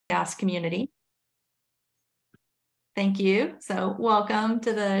CHAOSS community. Thank you. So welcome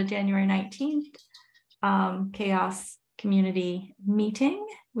to the January 19th CHAOSS community meeting.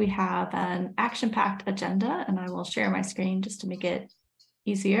 We have an action-packed agenda, and I will share my screen just to make it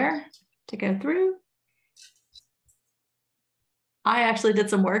easier to go through. I actually did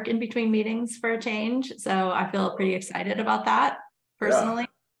some work in between meetings for a change, so I feel pretty excited about that personally.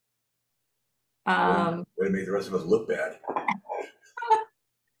 Yeah. Way to make the rest of us look bad.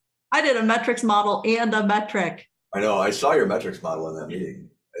 I did a metrics model and a metric. I know, I saw your metrics model in that meeting.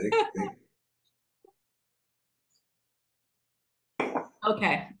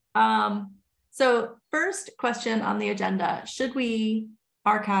 Okay. So first question on the agenda, should we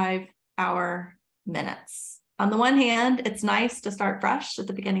archive our minutes? On the one hand, it's nice to start fresh at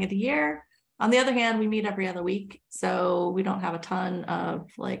the beginning of the year. On the other hand, we meet every other week, so we don't have a ton of,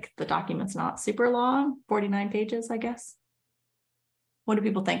 like, the document's not super long, 49 pages, I guess. What do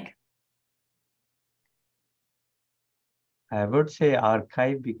people think? I would say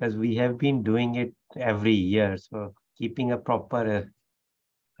archive because we have been doing it every year. So keeping a proper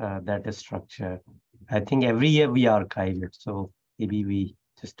data structure. I think every year we archive it. So maybe we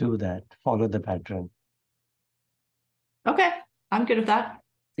just do that, follow the pattern. Okay, I'm good with that.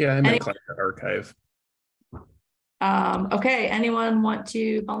 Yeah, I'm inclined to archive. Okay, anyone want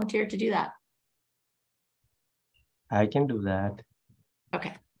to volunteer to do that? I can do that.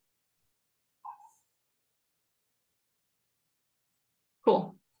 Okay.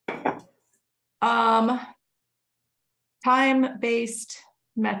 Cool. Time-based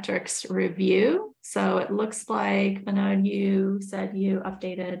metrics review. So it looks like, Vinod, you said you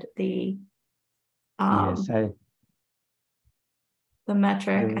updated the Yes, the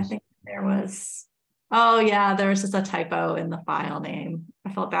metric. I think there was, oh yeah, there was just a typo in the file name.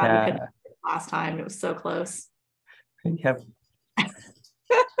 I felt bad we couldn't do it last time. It was so close. Yep.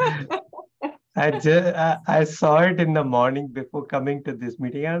 I saw it in the morning before coming to this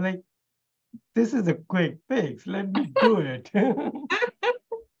meeting. I was like, this is a quick fix. Let me do it.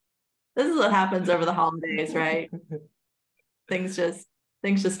 This is what happens over the holidays, right? Things just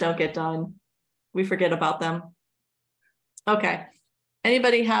don't get done. We forget about them. Okay.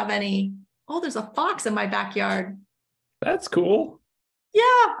 Anybody have any? Oh, there's a fox in my backyard. That's cool. Yeah,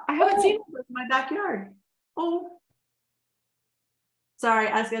 I haven't seen one in my backyard. Oh. Sorry,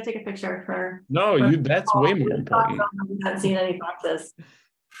 I was gonna take a picture for. No, that's way more important. I haven't seen any foxes.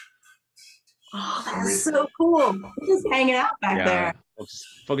 Oh, that's so cool. Just hanging out back there.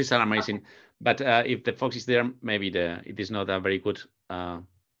 Foxes are amazing, but if the fox is there, maybe it is not a very good.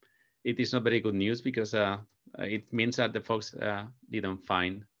 It is not very good news because it means that the fox didn't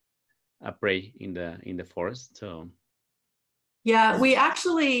find a prey in the forest. So. Yeah, we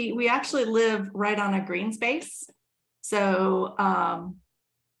actually live right on a green space. So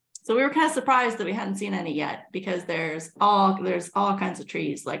so we were kind of surprised that we hadn't seen any yet, because there's all kinds of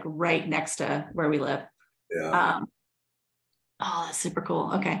trees like right next to where we live. Yeah. Oh, that's super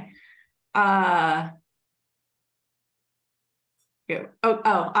cool. Okay. Does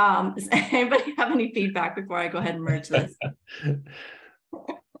anybody have any feedback before I go ahead and merge this? I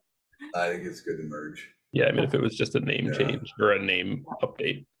think it's good to merge. Yeah, I mean, if it was just a name change or a name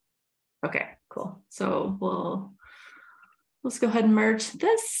update. Okay, cool. So let's go ahead and merge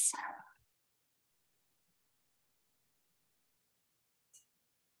this.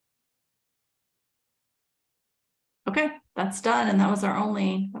 Okay, that's done, and that was our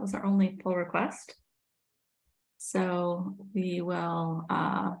only pull request. So we will,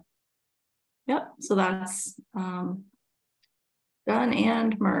 yep. So that's done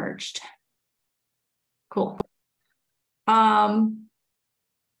and merged. Cool.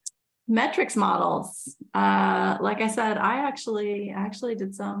 Metrics models. Like I said, I actually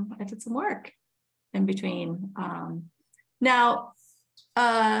did some work in between. Now,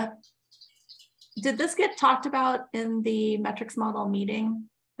 did this get talked about in the metrics model meeting?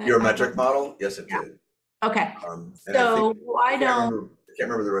 Your metric model? Yes, it did. Okay. So I can't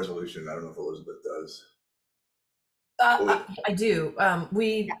remember the resolution. I don't know if Elizabeth does. I do.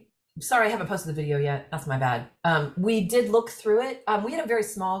 Sorry, I haven't posted the video yet. That's my bad. We did look through it. We had a very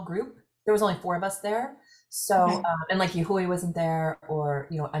small group. There was only 4 of us there. So, and like Yuhui wasn't there, or,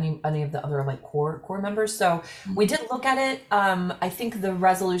 you know, any of the other like core members. So we did look at it. I think the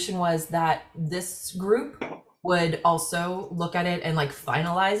resolution was that this group would also look at it and like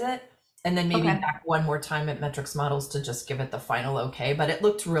finalize it. And then maybe back one more time at metrics models to just give it the final okay. But it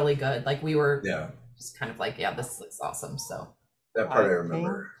looked really good. Like we were just kind of like, yeah, this looks awesome. So that part I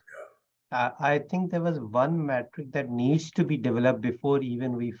remember. I think there was one metric that needs to be developed before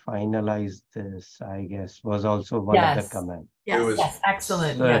even we finalize this, I guess, was also one of the Yes. comments. Yes. was- Yes,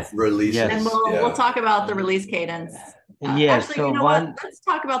 excellent. So- Yes. Releases. Yes. And we'll yeah. talk about the release cadence. Yes, Actually, so you know one, what? Let's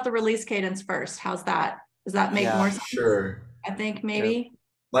talk about the release cadence first. How's that? Does that make Yeah. more sense? Sure. I think maybe.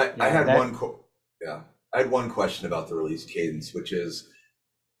 I Yeah, had that- one. I had one question about the release cadence, which is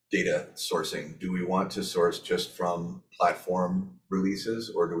data sourcing. Do we want to source just from platform releases,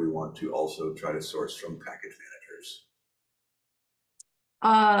 or do we want to also try to source from package managers?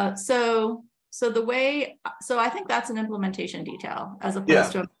 So the way, so I think that's an implementation detail as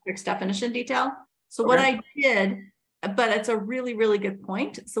opposed to a metrics definition detail. So what I did, but it's a really, really good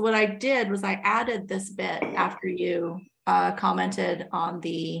point. So what I did was I added this bit after you commented on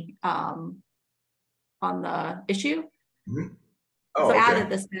the issue. Mm-hmm. So I added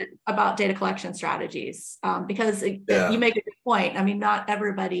this bit about data collection strategies because you make a good point. I mean, not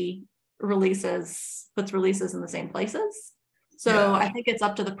everybody puts releases in the same places. So I think it's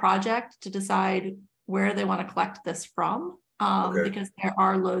up to the project to decide where they want to collect this from because there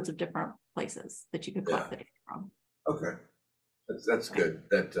are loads of different places that you could collect the data from. Okay, that's good.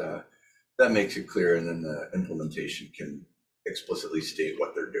 That makes it clear, and then the implementation can explicitly state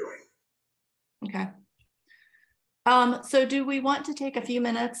what they're doing. Okay. So do we want to take a few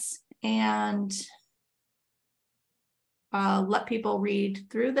minutes and let people read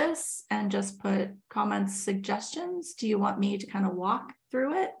through this and just put comments, suggestions? Do you want me to kind of walk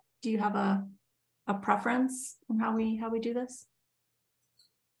through it? Do you have a preference on how we do this?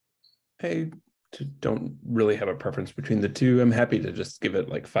 I don't really have a preference between the two. I'm happy to just give it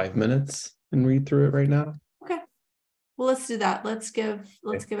like 5 minutes and read through it right now. Okay. Well, let's do that. Let's give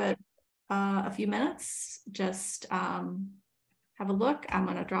it a few minutes. Just have a look. I'm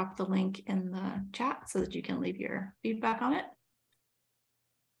going to drop the link in the chat so that you can leave your feedback on it.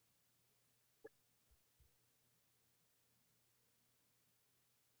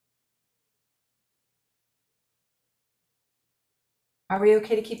 Are we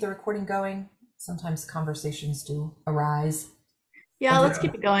okay to keep the recording going? Sometimes conversations do arise. Yeah, let's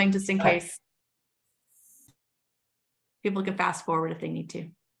keep it going just in case. People can fast forward if they need to.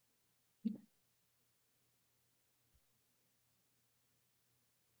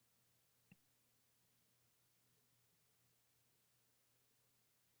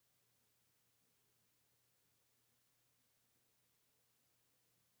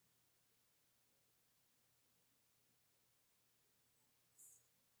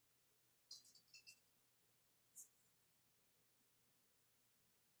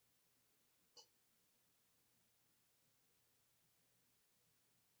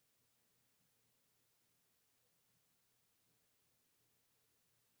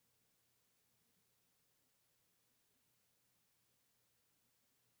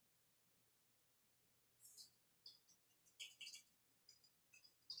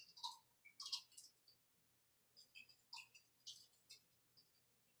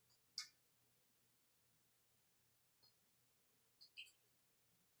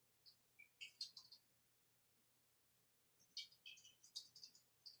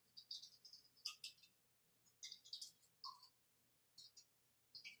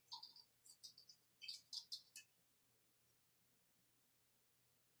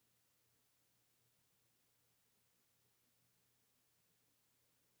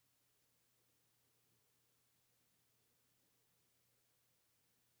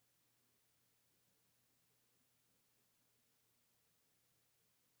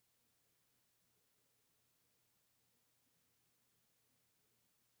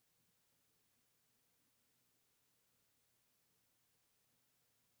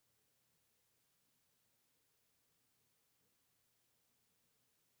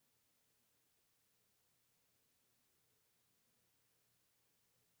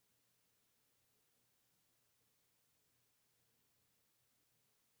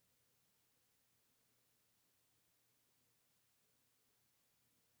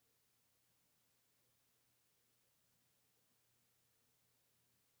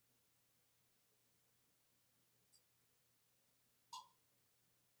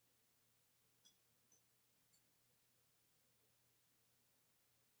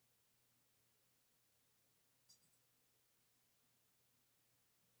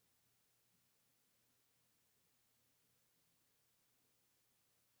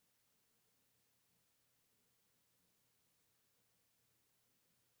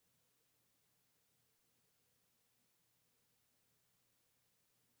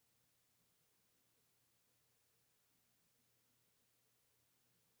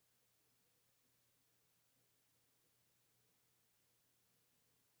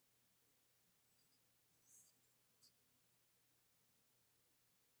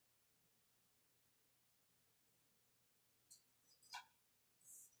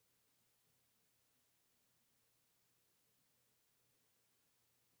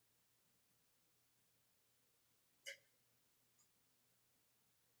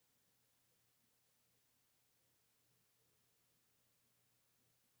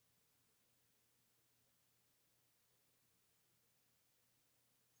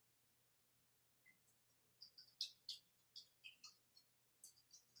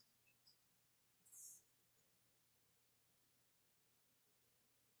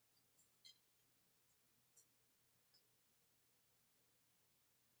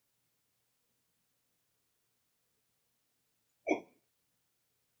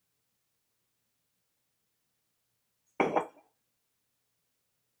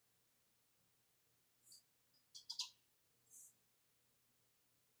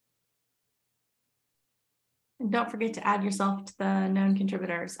 And don't forget to add yourself to the known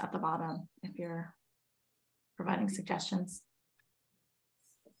contributors at the bottom if you're providing suggestions.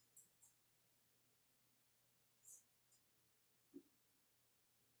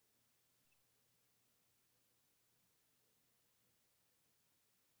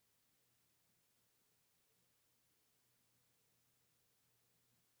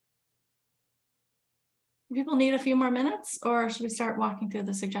 Do people need a few more minutes, or should we start walking through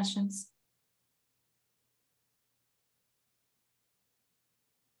the suggestions?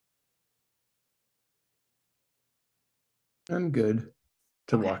 I'm good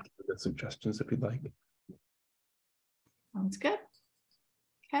to Okay. walk through the suggestions if you'd like. Sounds good.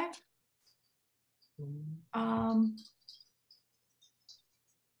 Okay.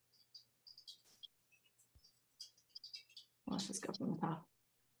 Let's just go from the top.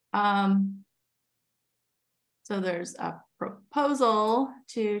 So there's a proposal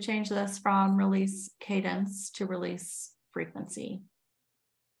to change this from release cadence to release frequency,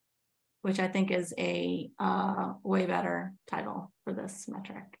 which I think is a way better title for this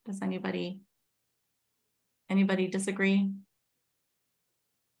metric. Does anybody disagree?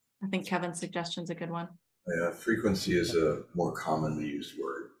 I think Kevin's suggestion is a good one. Yeah, frequency is a more commonly used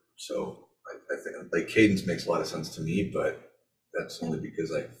word. So I think like cadence makes a lot of sense to me, but that's only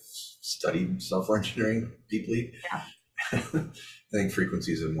because I've studied software engineering deeply. Yeah. I think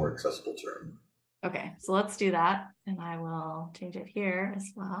frequency is a more accessible term. Okay, so let's do that. And I will change it here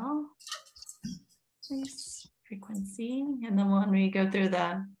as well. Release frequency. And then when we go through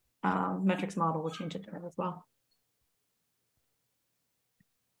the metrics model, we'll change it there as well.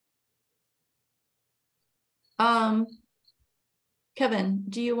 Kevin,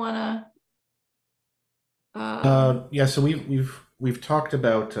 do you want to? Yeah, so we've talked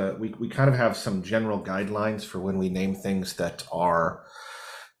about we kind of have some general guidelines for when we name things that are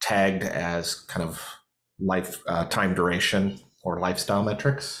tagged as kind of time duration or lifestyle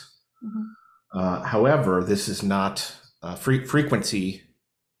metrics. Mm-hmm. However, this is not frequency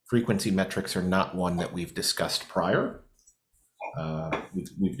metrics are not one that we've discussed prior.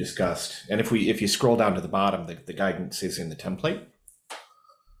 We've discussed, and if you scroll down to the bottom, the guidance is in the template.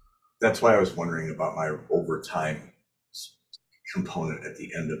 That's why I was wondering about my overtime component at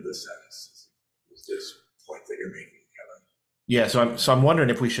the end of the sentence. Is this point that you're making, Kevin? Yeah, so I'm wondering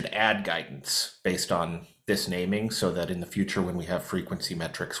if we should add guidance based on this naming, so that in the future when we have frequency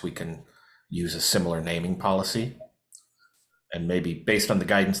metrics, we can use a similar naming policy. And maybe based on the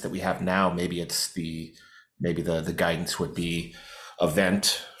guidance that we have now, maybe the guidance would be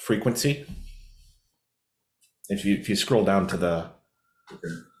event frequency. If you scroll down to the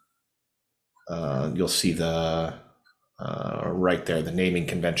you'll see the right there, the naming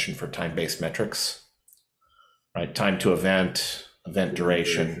convention for time-based metrics, right? Time to event, event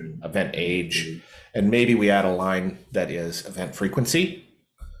duration, event age, and maybe we add a line that is event frequency.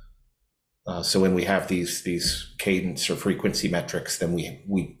 So when we have these cadence or frequency metrics, then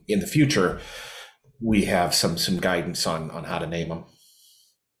we in the future we have some guidance on how to name them.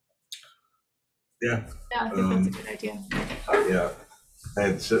 Yeah, I think that's a good idea. Yeah.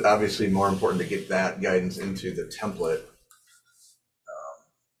 And it's obviously more important to get that guidance into the template.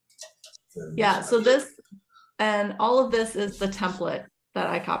 Yeah, so this and all of this is the template that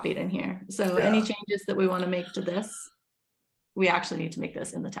I copied in here. So any changes that we want to make to this, we actually need to make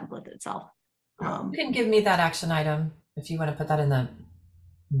this in the template itself. You can give me that action item if you want to put that in the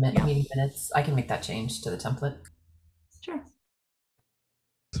meeting minutes. I can make that change to the template. Sure.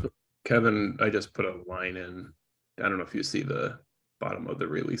 So Kevin, I just put a line in. I don't know if you see the bottom of the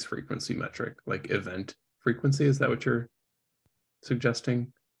release frequency metric, like event frequency. Is that what you're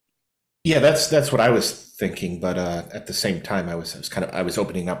suggesting? Yeah, that's what I was thinking, but at the same time, I was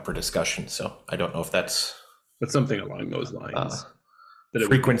opening up for discussion, so I don't know if that's. But something along those lines.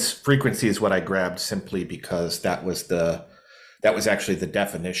 Frequency is what I grabbed simply because that was actually the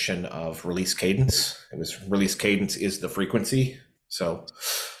definition of release cadence. It was release cadence is the frequency. So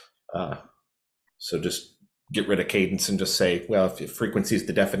just get rid of cadence and just say, well, if frequency is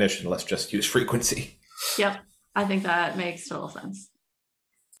the definition, let's just use frequency. Yep, I think that makes total sense.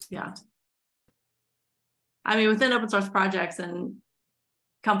 Yeah. I mean, within open source projects and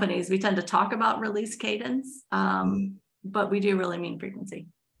companies, we tend to talk about release cadence, but we do really mean frequency.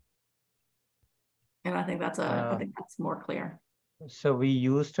 And I think that's more clear. So we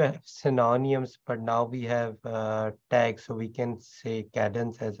used to have synonyms, but now we have tags, so we can say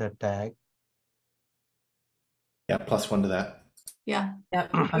cadence as a tag. Yeah, +1 to that. Yeah. Yep.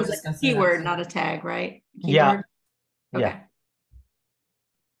 It's a keyword, not a tag, right? Keyword? Yeah. Okay. Yeah.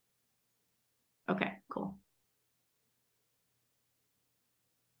 Okay, cool.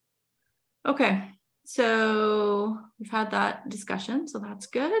 Okay. So we've had that discussion, so that's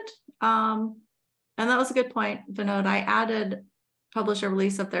good. And that was a good point, Vinod. I added publish a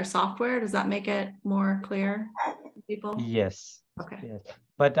release of their software. Does that make it more clear to people? Yes. Okay. Yes.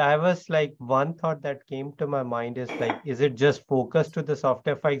 But I was like, one thought that came to my mind is like, is it just focused to the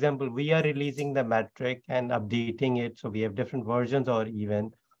software? For example, we are releasing the metric and updating it. So we have different versions or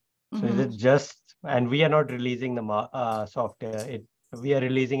even. So is it just, and we are not releasing the software, we are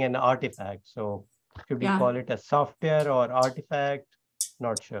releasing an artifact. So should we call it a software or artifact?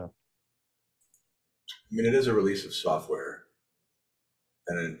 Not sure. I mean, it is a release of software.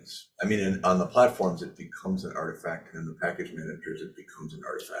 And it's, I mean, on the platforms, it becomes an artifact, and in the package managers, it becomes an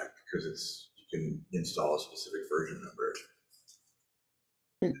artifact because you can install a specific version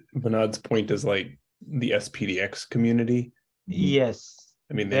number. Vinod's point is like the SPDX community. Yes.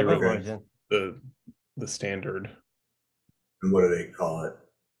 I mean, they were version. the standard. And what do they call it?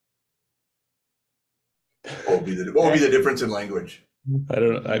 What would be the difference in language? I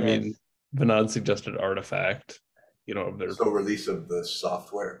don't know. I mean, Vinod suggested artifact. You know, so release of the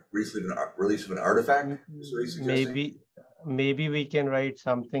software, release of an artifact. Maybe we can write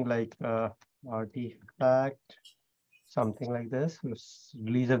something like artifact, something like this.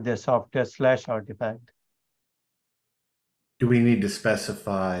 Release of their software / artifact. Do we need to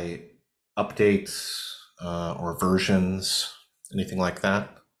specify updates or versions, anything like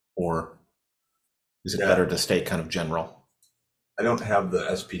that, or is it better to stay kind of general? I don't have the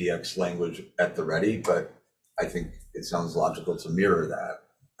SPDX language at the ready, but I think it sounds logical to mirror that.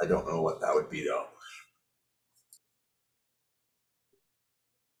 I don't know what that would be though.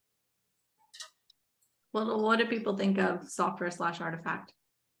 Well, what do people think of software / artifact?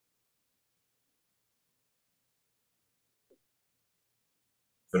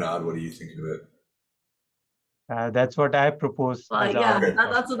 Vinod, what do you think of it? That's what I proposed. Well, yeah,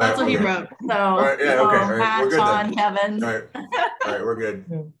 that's what he wrote. So, all right, yeah, okay, all right, Matt, we're good John, then. Kevin. All right, we're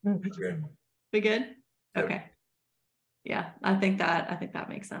good. Okay. We good? Okay. Yeah, I think that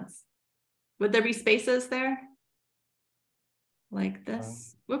makes sense. Would there be spaces there? Like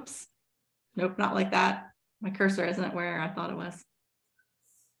this? Whoops. Nope, not like that. My cursor isn't where I thought it was.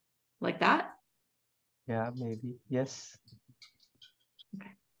 Like that? Yeah, maybe. Yes. Okay.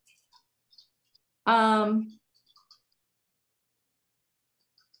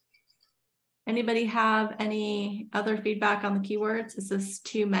 Anybody have any other feedback on the keywords? Is this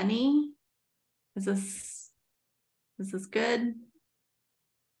too many? Is this good?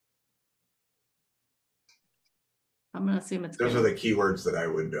 I'm gonna assume it's Those good. are the keywords that I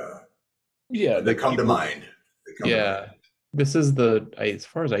would that come to mind. This is as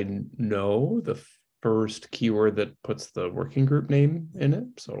far as I know, the first keyword that puts the working group name in it.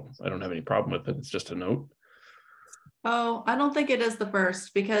 So I don't have any problem with it. It's just a note. Oh, I don't think it is the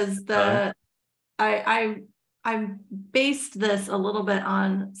first because I based this a little bit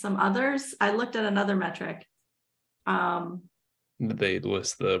on some others. I looked at another metric. They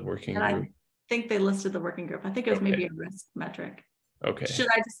list the working group. I think they listed the working group. I think it was maybe a risk metric. Okay. Should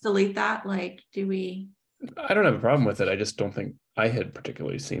I just delete that? Like, do we? I don't have a problem with it. I just don't think I had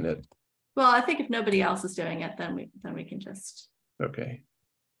particularly seen it. Well, I think if nobody else is doing it, then we can just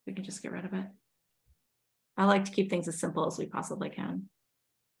get rid of it. I like to keep things as simple as we possibly can.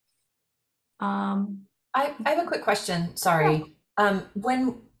 I have a quick question. Sorry. Yeah.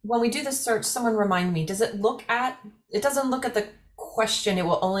 When we do the search, someone remind me, does it look at, it doesn't look at the question, it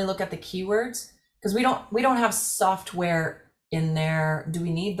will only look at the keywords? Because we don't have software in there. Do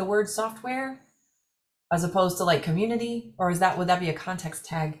we need the word software as opposed to like community, or would that be a context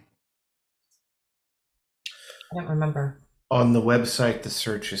tag? I don't remember. On the website, the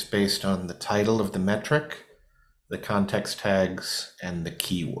search is based on the title of the metric, the context tags, and the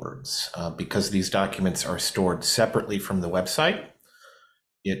keywords. Because these documents are stored separately from the website,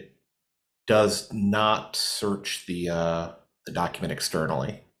 it does not search the document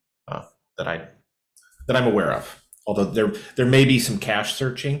externally that I'm aware of. Although there may be some cache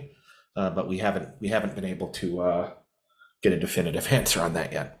searching, but we haven't been able to get a definitive answer on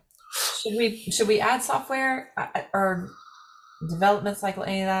that yet. Should we add software or development cycle,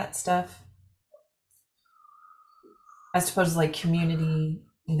 any of that stuff? As opposed to like community,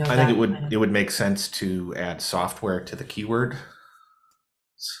 I think it would make sense to add software to the keyword.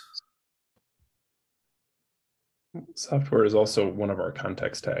 Software is also one of our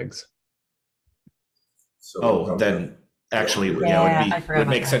context tags. So then actually, it would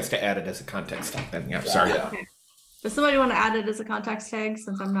make sense to add it as a context tag then. Yeah, sorry. Yeah. Okay. Does somebody want to add it as a context tag,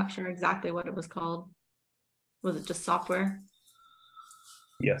 since I'm not sure exactly what it was called? Was it just software?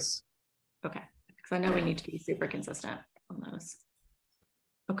 Yes. Okay, because I know we need to be super consistent on those.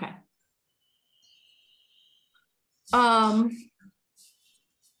 Okay. I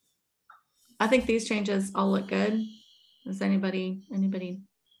think these changes all look good. Does anybody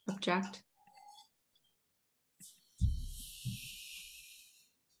object?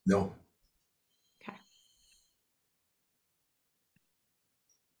 No. Okay.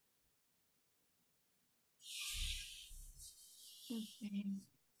 Okay.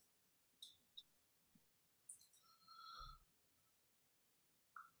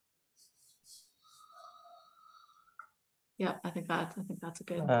 Yeah, I think that's a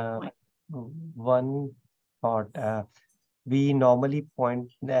good point. One thought, we normally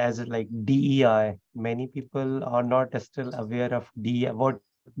point as like DEI. Many people are not still aware of what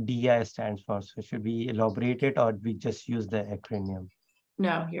DEI stands for. So should we elaborate it, or we just use the acronym?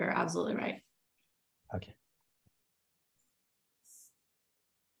 No, you're absolutely right. Okay.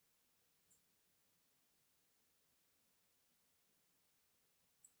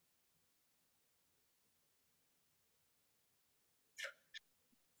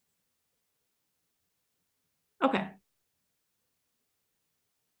 Okay.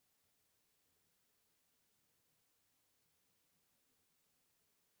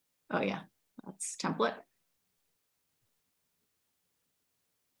 Oh yeah, that's template.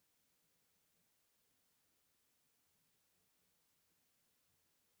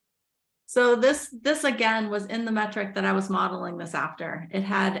 So this again was in the metric that I was modeling this after. It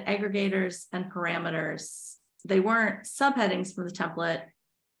had aggregators and parameters. They weren't subheadings from the template,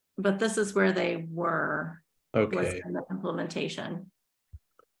 but this is where they were. Okay. Was in the implementation.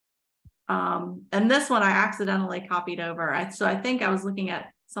 And this one I accidentally copied over. So I think I was looking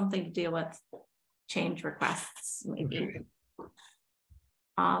at something to deal with change requests, maybe. Okay.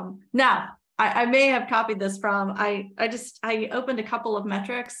 Now, I may have copied this from, I opened a couple of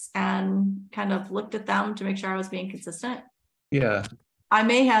metrics and kind of looked at them to make sure I was being consistent. Yeah. I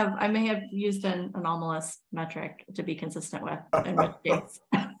may have used an anomalous metric to be consistent with, in which case,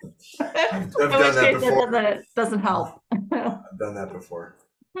 I've done that before. It doesn't help. I've done that before.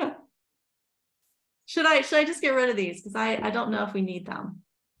 Should I just get rid of these? Because I don't know if we need them.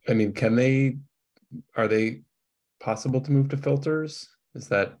 I mean, are they possible to move to filters? Is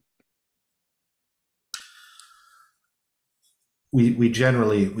that? We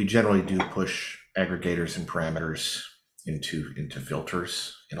generally do push aggregators and parameters into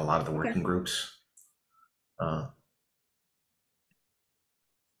filters in a lot of the working groups.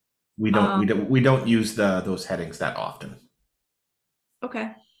 We don't use those headings that often.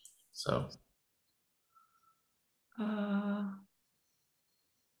 Okay. So.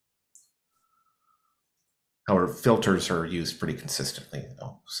 Our filters are used pretty consistently,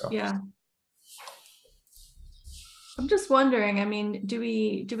 though. So yeah. I'm just wondering, I mean, do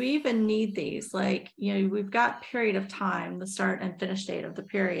we even need these? Like, you know, we've got period of time, the start and finish date of the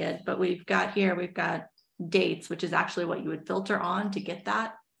period, but we've got dates, which is actually what you would filter on to get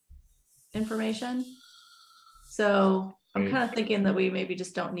that information. So I'm kind of thinking that we maybe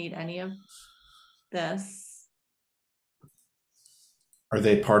just don't need any of this. Are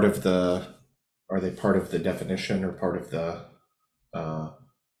they part of the definition or part of the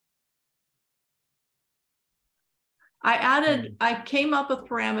I came up with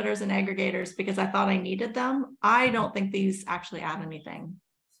parameters and aggregators because I thought I needed them. I don't think these actually add anything.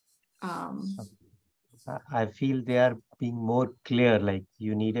 I feel they are being more clear, like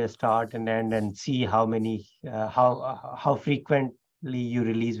you need a start and end and see how many, how frequently you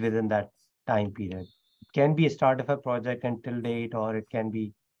release within that time period. It can be a start of a project until date, or it can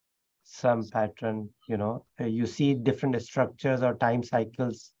be some pattern, you know, you see different structures or time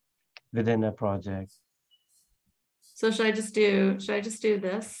cycles within a project. So should I just do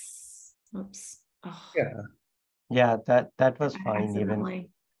this? Oops. Oh. Yeah, that was fine. Even.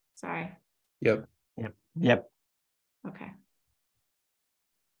 Sorry. Yep. Okay.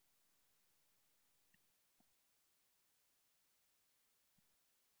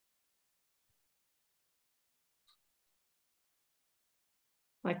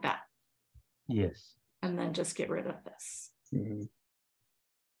 Like that. Yes. And then just get rid of this. Mm-hmm.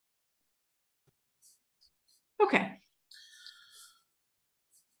 Okay.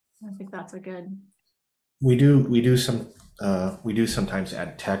 I think that's a good. We do sometimes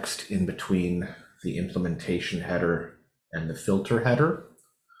add text in between the implementation header and the filter header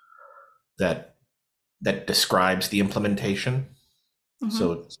that describes the implementation. Mm-hmm.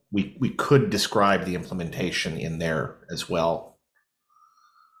 So we could describe the implementation in there as well.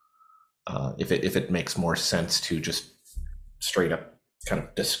 If it makes more sense to just straight up kind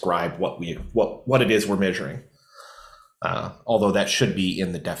of describe what it is we're measuring. Although that should be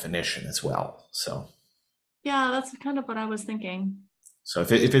in the definition as well. So. Yeah, that's kind of what I was thinking. So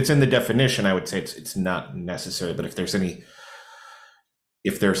if it's in the definition, I would say it's not necessary. But if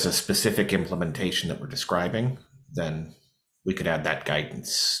there's a specific implementation that we're describing, then we could add that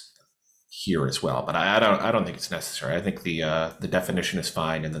guidance here as well. But I don't think it's necessary. I think the definition is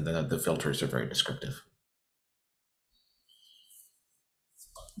fine, and then the filters are very descriptive.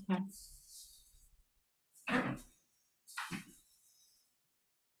 Okay.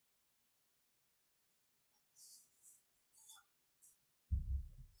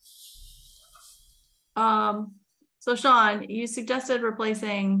 So Sean, you suggested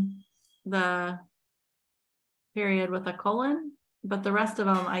replacing the period with a colon, but the rest of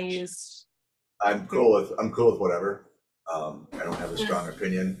them I used. I'm cool with whatever. I don't have a strong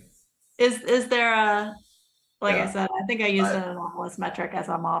opinion. Is there a, like Yeah. I said, I think I used an anomalous metric as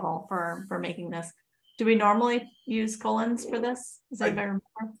a model for making this. Do we normally use colons for this? Does anybody remember?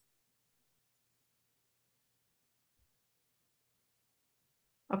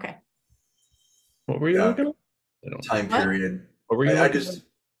 Okay. What were you looking at? Time period. What were you I looking just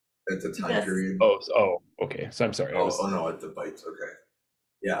at the time Yes. period. Oh, okay. So I'm sorry. Oh no, at the bytes. Okay.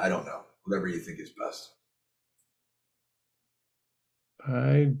 Yeah, I don't know. Whatever you think is best.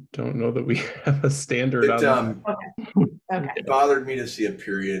 I don't know that we have a standard on that. Okay. It bothered me to see a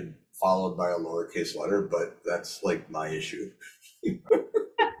period followed by a lowercase letter, but that's like my issue.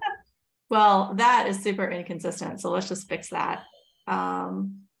 Well, that is super inconsistent. So let's just fix that.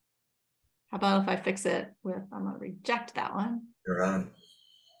 How about if I fix it with, I'm going to reject that one. You're on.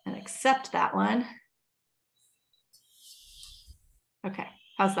 And accept that one. Okay,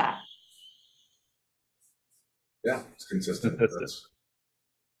 how's that? Yeah, it's consistent.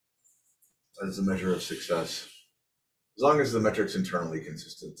 That's a measure of success. As long as the metric's internally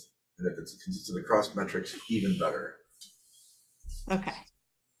consistent. And if it's consistent across metrics, even better. Okay.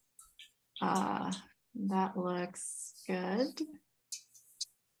 That looks good.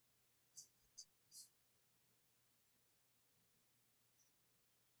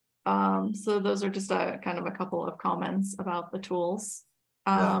 So those are just a kind of a couple of comments about the tools.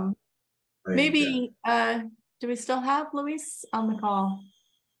 Maybe do we still have Luis on the call?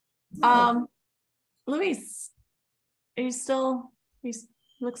 No. Luis, are you still?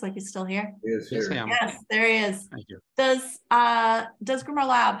 Looks like he's still here. He is here. Yes, I am. Yes, there he is. Thank you. Does Grimoire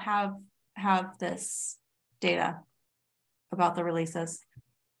Lab have this data about the releases?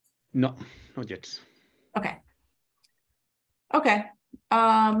 No, not yet. Okay. Okay.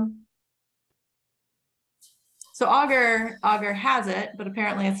 So Augur has it, but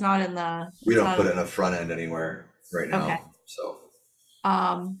apparently it's not in the. We don't put it in a front end anywhere right now. Okay. So.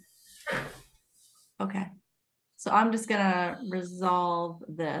 Okay. So I'm just gonna resolve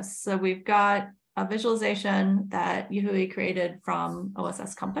this. So we've got a visualization that Yuhui created from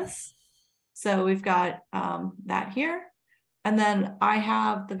OSS Compass. So we've got that here. And then I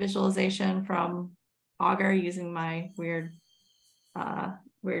have the visualization from Augur using my weird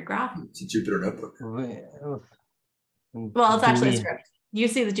graph. It's a Jupyter notebook. Well, it's actually a script. You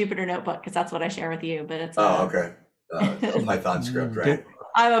see the Jupyter notebook because that's what I share with you, but it's okay. A Python script, right?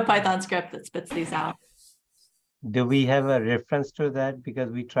 I have a Python script that spits these out. Do we have a reference to that? Because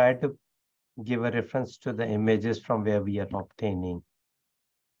we try to give a reference to the images from where we are obtaining.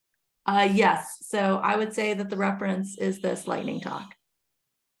 Yes. So I would say that the reference is this lightning talk.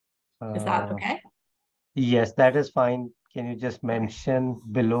 Is that okay? Yes, that is fine. Can you just mention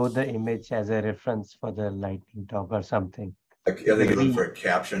below the image as a reference for the lightning talk or something? I think you're looking for a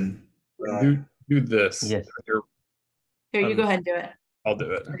caption. Do this. Yes. Here, you go ahead and do it. I'll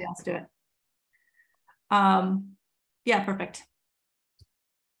do it. Somebody else do it. Yeah, perfect.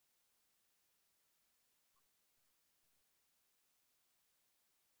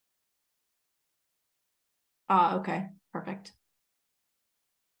 Okay, perfect.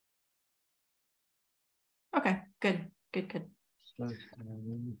 Okay, good. So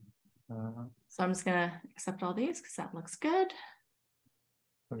I'm just gonna accept all these because that looks good.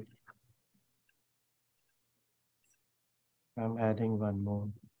 I'm adding one more.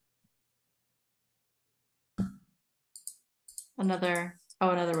 Another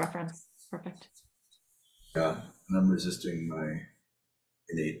reference. Perfect. Yeah, and I'm resisting my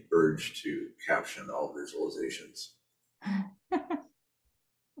innate urge to caption all visualizations. I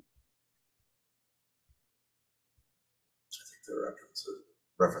think the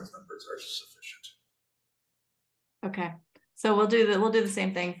reference numbers are sufficient. Okay, so we'll do the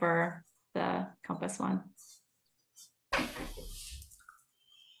same thing for the Compass one.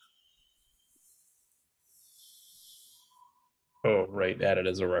 Oh, right. Add it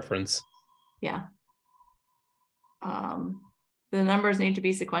as a reference. Yeah. The numbers need to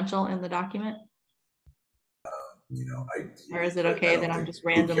be sequential in the document. You know, Or is it I okay don't that I'm think- just who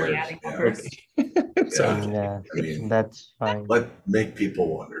randomly cares? adding Yeah. numbers? It's Yeah. okay. Yeah, I mean, that's fine. make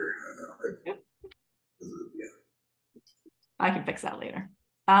people wonder. I don't know. Yep. Yeah. I can fix that later.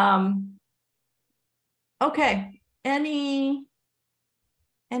 Okay. Any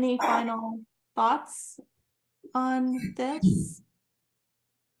final thoughts on this?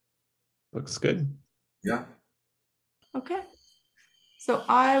 Looks good. Yeah. Okay. So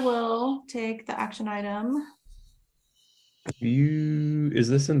I will take the action item. Is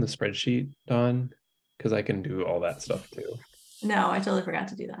this in the spreadsheet, Don? Because I can do all that stuff too. No, I totally forgot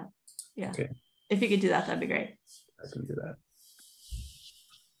to do that. Yeah. Okay. If you could do that, that'd be great. I can do that.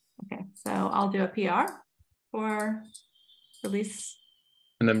 Okay. So I'll do a PR for release.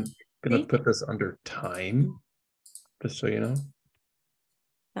 And I'm gonna See? put this under time, just so you know.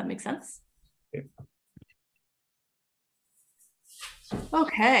 That makes sense. Okay.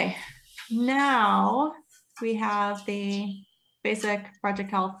 Okay. Now we have the basic project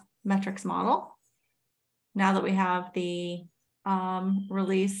health metrics model. Now that we have the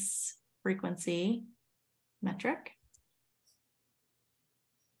release frequency metric.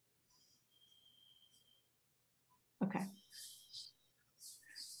 Okay.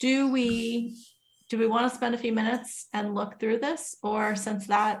 Do we want to spend a few minutes and look through this, or since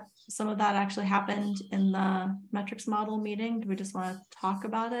some of that actually happened in the metrics model meeting, do we just want to talk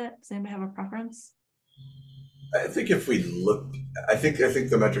about it? Does anybody have a preference? I think if we look, I think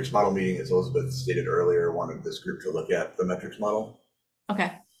the metrics model meeting, as Elizabeth stated earlier, wanted this group to look at the metrics model.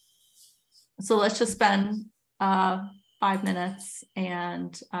 Okay. So let's just spend 5 minutes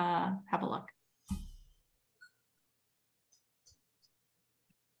and have a look.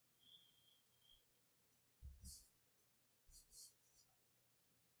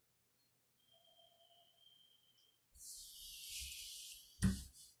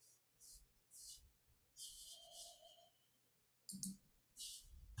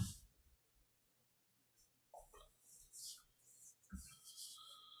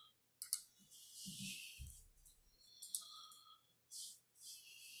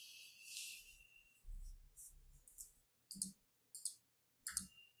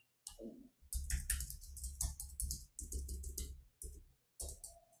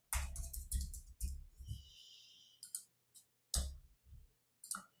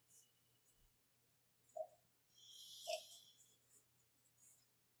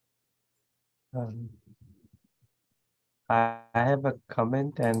 I have a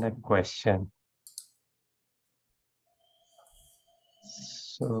comment and a question.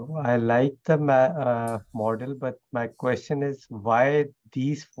 So I like the model, but my question is, why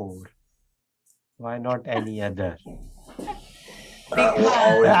these 4? Why not any other?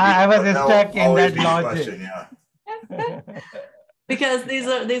 I was stuck in that logic. Yeah. Because these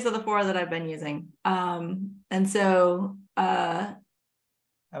are the 4 that I've been using. And so I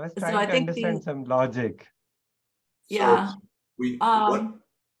was trying to understand some logic. Yeah. So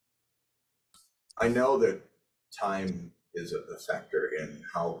I know that time is a factor in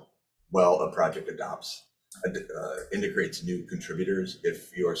how well a project integrates new contributors.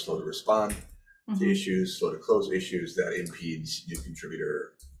 If you are slow to respond to issues, slow to close issues, that impedes new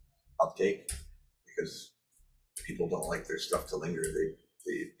contributor uptake because people don't like their stuff to linger.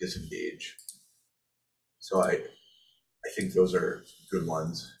 They disengage. So I think those are good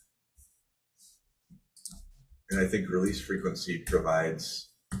ones. And I think release frequency provides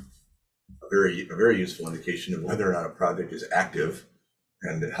a very useful indication of whether or not a project is active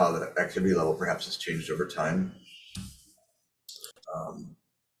and how the activity level perhaps has changed over time.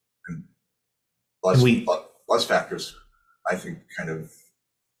 And plus factors, I think kind of,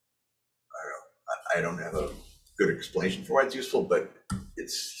 I don't have a good explanation for why it's useful, but it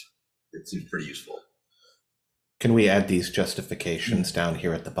seems pretty useful. Can we add these justifications down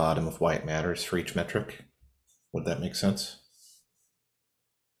here at the bottom of why it matters for each metric? Would that make sense?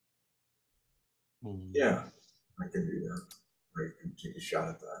 Yeah, I can do that. I can take a shot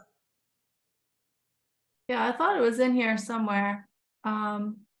at that. Yeah, I thought it was in here somewhere.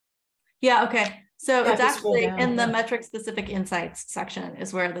 Yeah, okay. So Yeah, it's actually down, in the metric specific insights section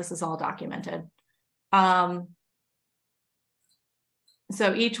is where this is all documented. So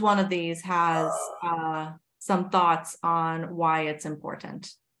each one of these has some thoughts on why it's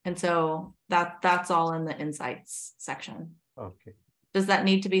important. And so that's all in the insights section. Okay. Does that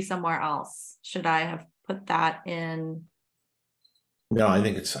need to be somewhere else? Should I have put that in? No, I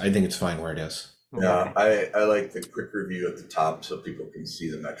think it's fine where it is. Yeah, I like the quick review at the top so people can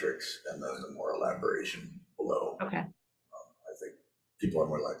see the metrics and then the more elaboration below. Okay. I think people are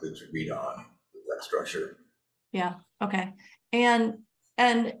more likely to read on that structure. Yeah. Okay. And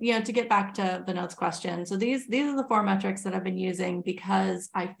And to get back to the notes question, so these are the 4 metrics that I've been using because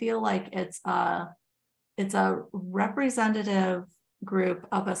I feel like it's a representative group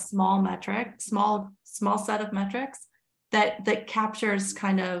of a small set of metrics that captures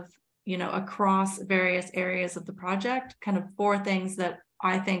kind of across various areas of the project, kind of 4 things that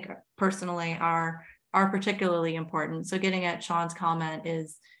I think personally are particularly important. So getting at Sean's comment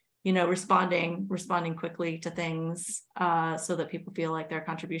is responding quickly to things so that people feel like their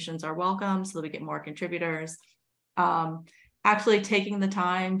contributions are welcome, so that we get more contributors. Actually taking the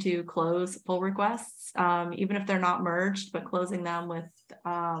time to close pull requests, even if they're not merged, but closing them with,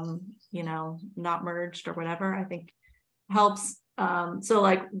 not merged or whatever, I think helps. So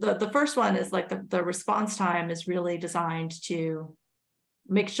like the first one is like the response time is really designed to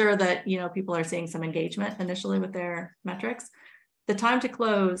make sure that, people are seeing some engagement initially with their metrics. The time to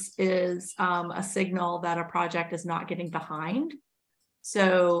close is a signal that a project is not getting behind.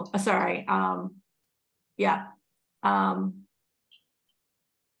 So,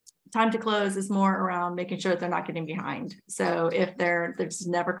 time to close is more around making sure that they're not getting behind. So if they're just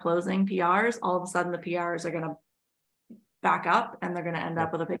never closing PRs, all of a sudden the PRs are going to back up and they're going to end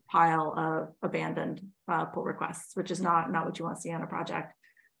up with a big pile of abandoned pull requests, which is not what you want to see on a project.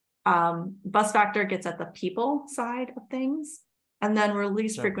 Bus factor gets at the people side of things. And then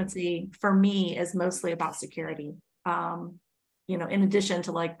release frequency for me is mostly about security, in addition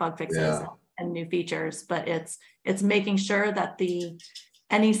to like bug fixes and new features, but it's making sure that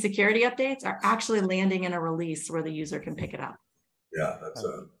any security updates are actually landing in a release where the user can pick it up. Yeah, that's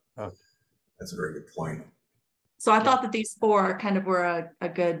a very good point. So I thought that these 4 kind of were a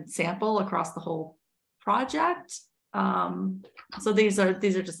good sample across the whole project. So these are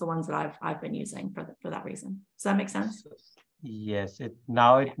just the ones that I've been using for that reason. Does that make sense? Yes,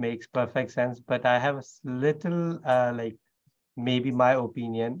 now it makes perfect sense, but I have a little maybe my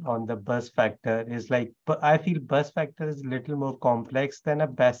opinion on the bus factor is but I feel bus factor is a little more complex than a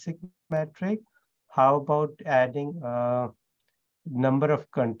basic metric. How about adding number of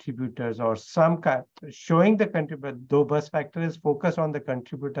contributors or some kind showing the contributor, though bus factor is focused on the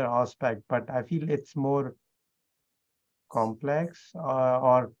contributor aspect, but I feel it's more complex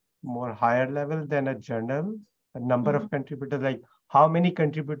or more higher level than a journal. A number of contributors, like how many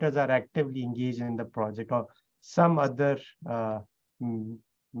contributors are actively engaged in the project or some other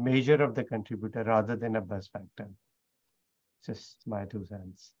measure of the contributor rather than a bus factor. Just my 2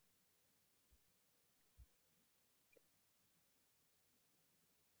 cents.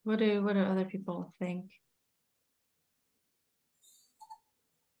 What do other people think?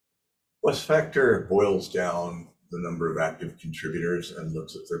 Bus factor boils down the number of active contributors and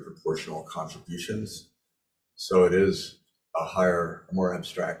looks at their proportional contributions. So it is a higher, more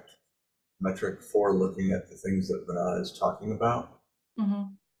abstract metric for looking at the things that Vinay is talking about.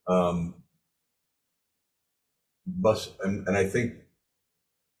 And I think,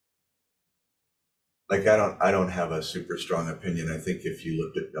 like, I don't have a super strong opinion. I think if you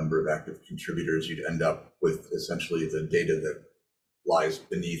looked at number of active contributors, you'd end up with essentially the data that lies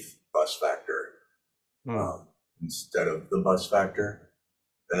beneath bus factor instead of the bus factor.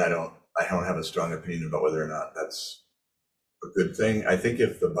 And I don't have a strong opinion about whether or not that's a good thing. I think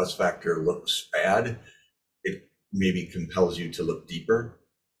if the bus factor looks bad, it maybe compels you to look deeper.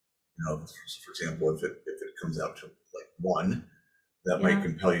 For example, if it comes out to like 1, that might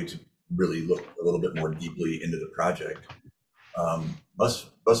compel you to really look a little bit more deeply into the project.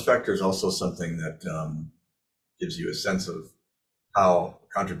 Bus factor is also something that gives you a sense of how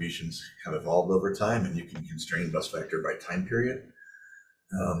contributions have evolved over time, and you can constrain bus factor by time period.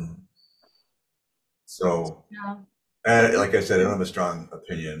 Like I said, I don't have a strong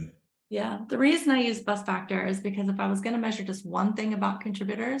opinion. Yeah, the reason I use bus factor is because if I was going to measure just one thing about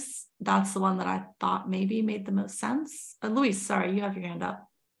contributors, that's the one that I thought maybe made the most sense. Luis, sorry, you have your hand up.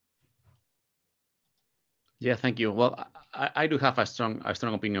 Yeah, thank you. Well, I do have a strong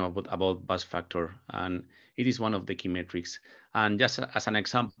opinion about bus factor, and it is one of the key metrics. And just as an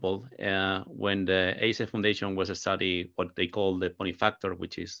example, when the ASA Foundation was studying what they call the pony factor,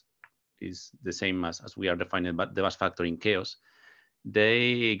 which is the same as we are defining the bus factor in CHAOSS,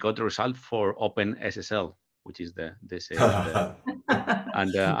 they got the result for Open SSL, which is the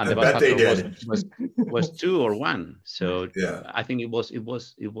and the bus factor was 2 or 1. So I think it was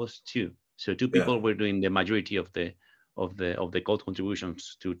 2. So 2 people were doing the majority of the code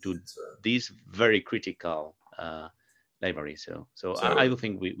contributions to this very critical library. So I do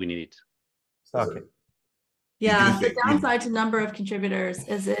think we need it. Okay. Yeah, the downside to number of contributors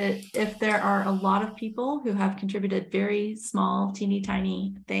is if there are a lot of people who have contributed very small, teeny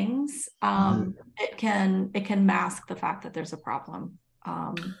tiny things, it can mask the fact that there's a problem.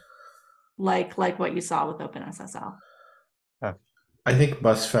 like what you saw with OpenSSL. I think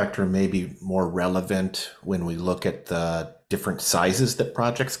bus factor may be more relevant when we look at the different sizes that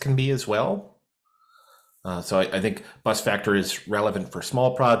projects can be as well. So I think bus factor is relevant for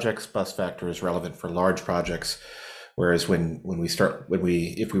small projects. Bus factor is relevant for large projects. Whereas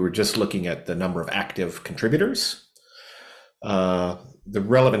if we were just looking at the number of active contributors, the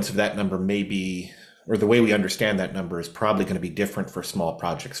relevance of that number may be, or the way we understand that number is probably going to be different for small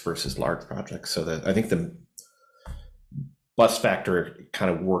projects versus large projects. So that I think the bus factor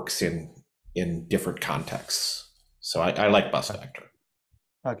kind of works in different contexts. So I like bus factor.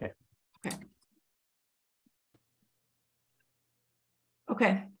 Okay.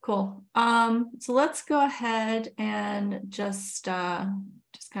 Okay, cool. So let's go ahead and just kind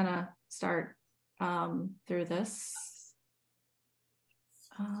of start through this.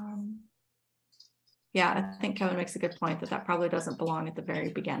 Yeah, I think Kevin makes a good point that probably doesn't belong at the very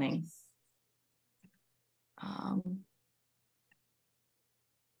beginning.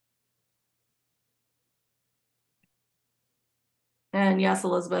 And yes,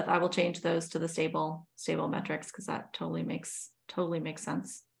 Elizabeth, I will change those to the stable metrics because that totally makes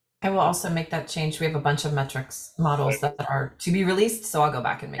sense. I will also make that change. We have a bunch of metrics models that are to be released, so I'll go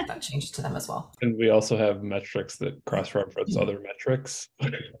back and make that change to them as well. And we also have metrics that cross-reference other metrics.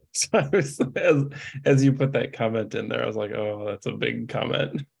 So I was, as you put that comment in there, I was like, oh, that's a big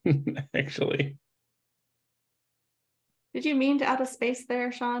comment, actually. Did you mean to add a space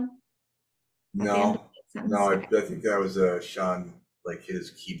there, Sean? No, I think that was Sean, like his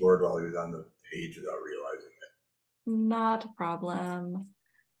keyboard while he was on the page without realizing it. Not a problem.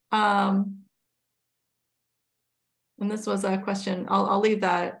 And this was a question. I'll leave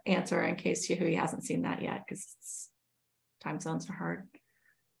that answer in case Yahui hasn't seen that yet because time zones are hard.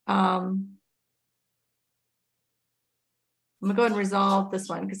 I'm gonna go ahead and resolve this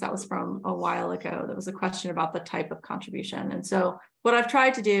one because that was from a while ago. There was a question about the type of contribution. And so what I've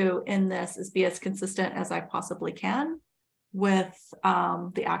tried to do in this is be as consistent as I possibly can with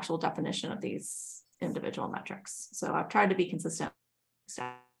the actual definition of these individual metrics. So I've tried to be consistent with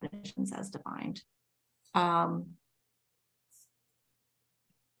definitions as defined. That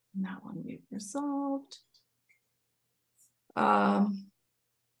one we've resolved.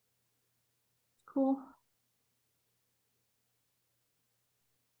 Cool.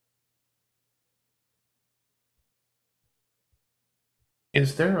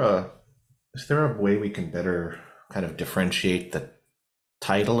 Is there a way we can better kind of differentiate the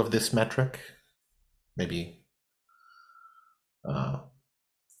title of this metric? Maybe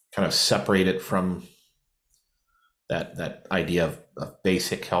kind of separate it from that idea of a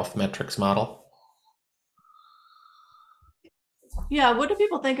basic health metrics model? Yeah, what do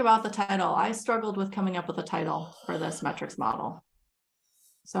people think about the title? I struggled with coming up with a title for this metrics model.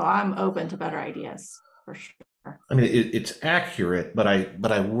 So I'm open to better ideas for sure. I mean, it's accurate, but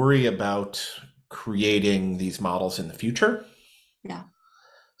I worry about creating these models in the future. Yeah.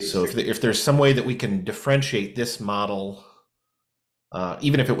 So if there's some way that we can differentiate this model,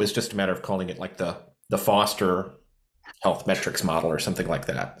 even if it was just a matter of calling it like the Foster health metrics model or something like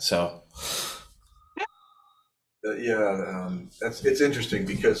that. So it's interesting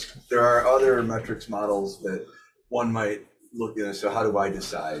because there are other metrics models that one might look at. So how do I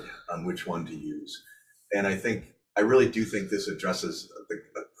decide on which one to use? And I really do think this addresses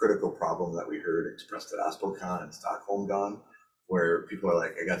a critical problem that we heard expressed at OSPOCon and Stockholm Dawn, where people are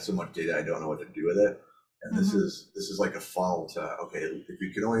like, I got so much data, I don't know what to do with it. And this is like a funnel to, okay, if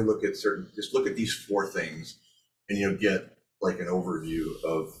you can only look at just look at these 4 things and you'll get like an overview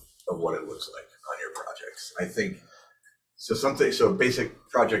of what it looks like on your projects. I think, so basic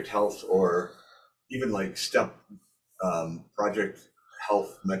project health or even like project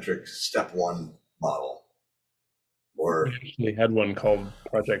health metrics, step 1 model. Or we actually had one called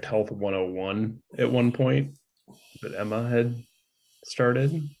Project Health 101 at one point that Emma had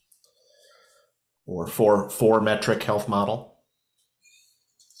started. Or 4 metric health model.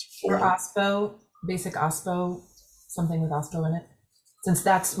 Or OSPO, basic OSPO, something with OSPO in it. Since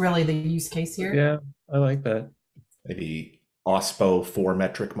that's really the use case here. Yeah, I like that. Maybe OSPO 4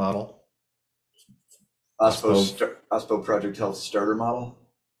 metric model. OSPO Project Health Starter Model.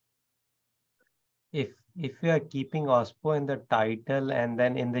 If we are keeping OSPO in the title and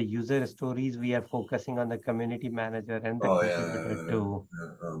then in the user stories, we are focusing on the community manager and the contributor too.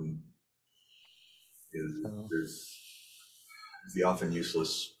 There's the often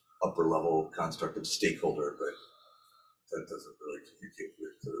useless upper level construct of stakeholder, but that doesn't really communicate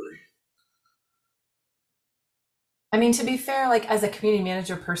clearly. I mean, to be fair, like as a community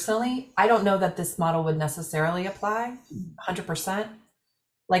manager personally, I don't know that this model would necessarily apply 100%.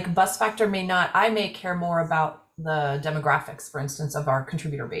 like bus factor may not, I may care more about the demographics, for instance, of our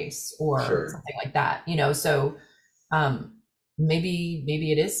contributor base or something like that, you know, so maybe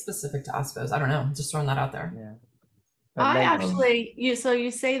it is specific to OSPOs. I don't know, just throwing that out there. Yeah. I Like, actually, you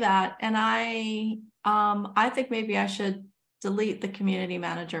say that, and I think maybe I should delete the community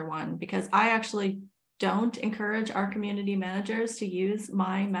manager one, because I actually don't encourage our community managers to use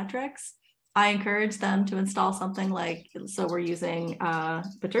my metrics. I encourage them to install something like, so we're using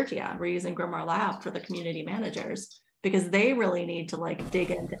Patertia, we're using Grimoire Lab for the community managers, because they really need to like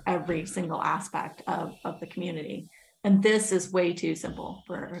dig into every single aspect of the community. And this is way too simple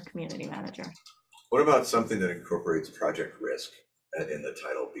for a community manager. What about something that incorporates project risk in the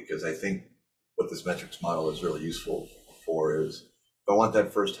title? Because I think what this metrics model is really useful for is, if I want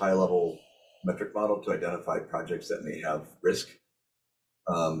that first high level metric model to identify projects that may have risk,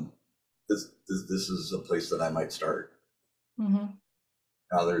 this is a place that I might start. Mm-hmm.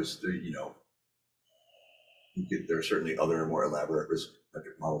 Now there are certainly other more elaborate risk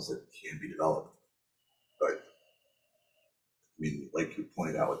metric models that can be developed, but I mean, like you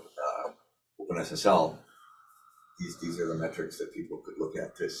pointed out with OpenSSL, these are the metrics that people could look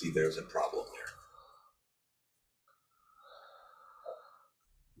at to see there's a problem there.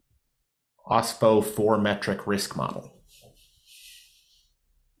 OSPO 4-metric risk model.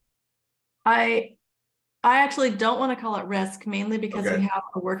 I actually don't want to call it risk, mainly because we have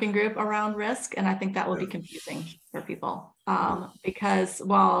a working group around risk, and I think that will be confusing for people. Because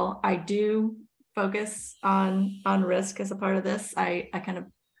while I do focus on risk as a part of this, I kind of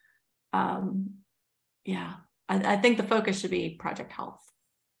I think the focus should be project health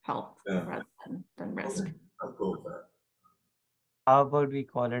rather than risk. Okay. I'll go with that. how about we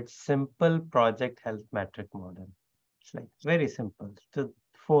call it simple project health metric model? It's like very simple, to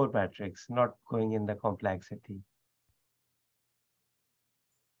 4 metrics, not going in the complexity.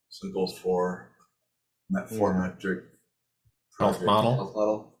 Simple 4 metric Health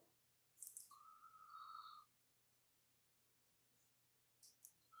model.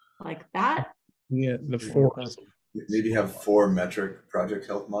 Like that? Yeah, the 4. Maybe have 4 metric project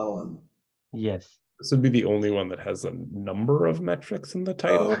health model, and Yes. This would be the only one that has a number of metrics in the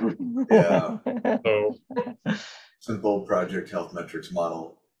title. yeah. So Simple project health metrics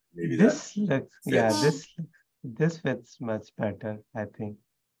model. Maybe this looks, yeah, fits. this fits much better, I think.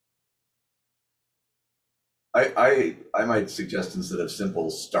 I might suggest, instead of simple,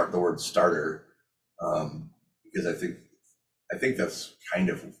 start the word starter, because I think that's kind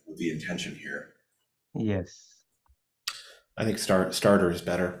of the intention here. Yes. I think starter is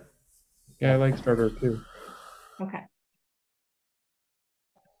better. yeah, I like starter too. Okay.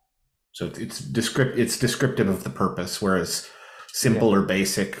 So it's descriptive of the purpose, whereas simple or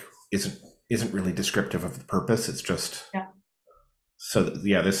basic isn't really descriptive of the purpose. It's just So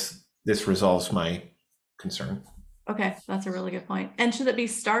this resolves my concern. Okay, that's a really good point. And should it be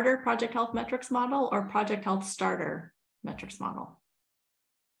starter project health metrics model or project health starter metrics model?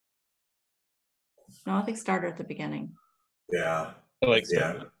 No, I think starter at the beginning. Yeah. I like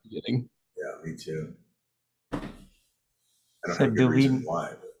starter at the beginning. Yeah, me too. I don't So have a good reason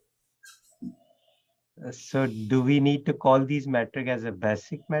why. So do we need to call these metric as a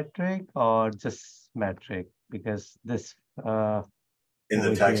basic metric or just metric? Because this In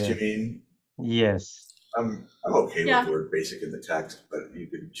the text, you mean? Yes. I'm okay with the word basic in the text, but you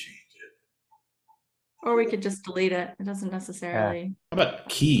could change it. Or we could just delete it. It doesn't necessarily. How about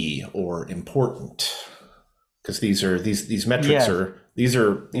key or important? Because these metrics these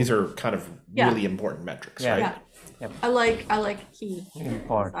are kind of really important metrics, right? Yeah. I like key.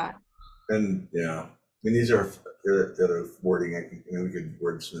 Important. And I mean, these are the other wording. We could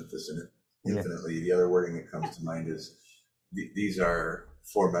wordsmith this in it infinitely. The other wording that comes to mind is these are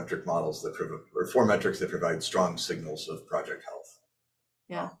 4 metric models that provide, or 4 metrics that provide strong signals of project health.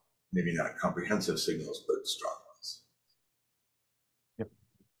 Yeah. Maybe not comprehensive signals, but strong ones. Yep.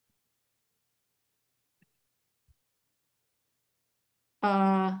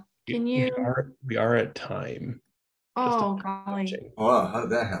 Can you? We are at time. Oh golly. Wow, how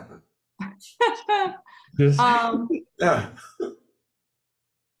did that happen? Yeah.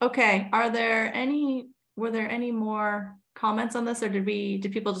 Okay. Were there any more comments on this, or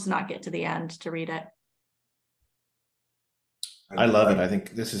did people just not get to the end to read it? I love it. I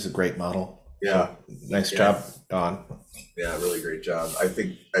think this is a great model. Yeah. Nice job, Don. Yeah, really great job. I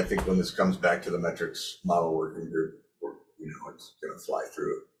think when this comes back to the metrics model working group, it's gonna fly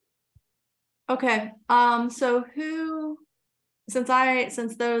through. Okay. So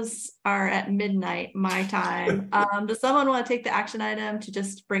since those are at midnight my time, does someone want to take the action item to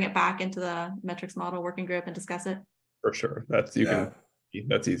just bring it back into the metrics model working group and discuss it? For sure. That's you can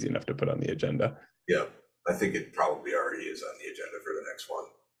That's easy enough to put on the agenda. Yeah, I think it probably already is on the agenda for the next one,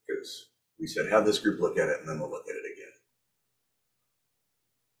 because we said have this group look at it and then we'll look at it again.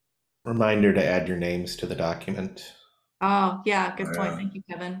 Reminder to add your names to the document. Oh, yeah, good point. Thank you,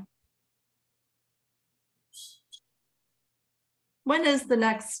 Kevin. When is the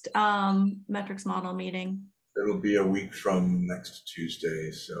next metrics model meeting? It'll be a week from next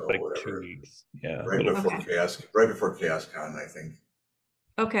Tuesday, so Like whatever. 2 weeks. Yeah. Right before CHAOSS.con, I think.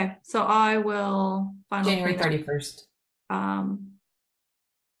 Okay, so I will January 31st. Yes.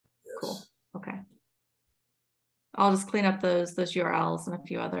 Cool. Okay. I'll just clean up those URLs and a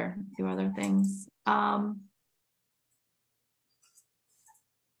few other things. Sean,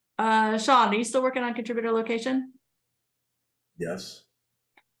 are you still working on contributor location? Yes.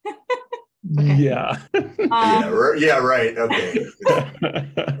 Okay. Yeah. Yeah, right. Okay.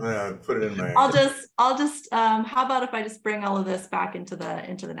 Put it in my. I'll just how about if I just bring all of this back into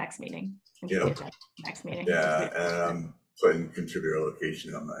the next meeting? Yeah. Next meeting. Yeah, and I'm putting contributor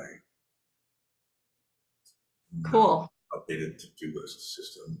location on my cool updated to-do list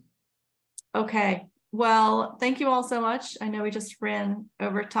system. Okay. Well, thank you all so much. I know we just ran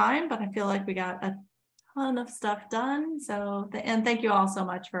over time, but I feel like we got a ton of stuff done. So, and thank you all so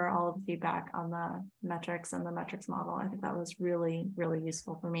much for all of the feedback on the metrics and the metrics model. I think that was really, really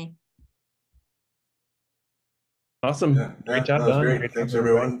useful for me. Awesome. Yeah, great job, that was Don. great. Thanks,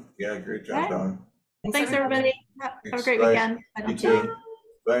 everyone. Yeah, great job, Right. Don. Thanks everybody. Have a great Bye. weekend. You too.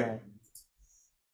 Bye. Bye.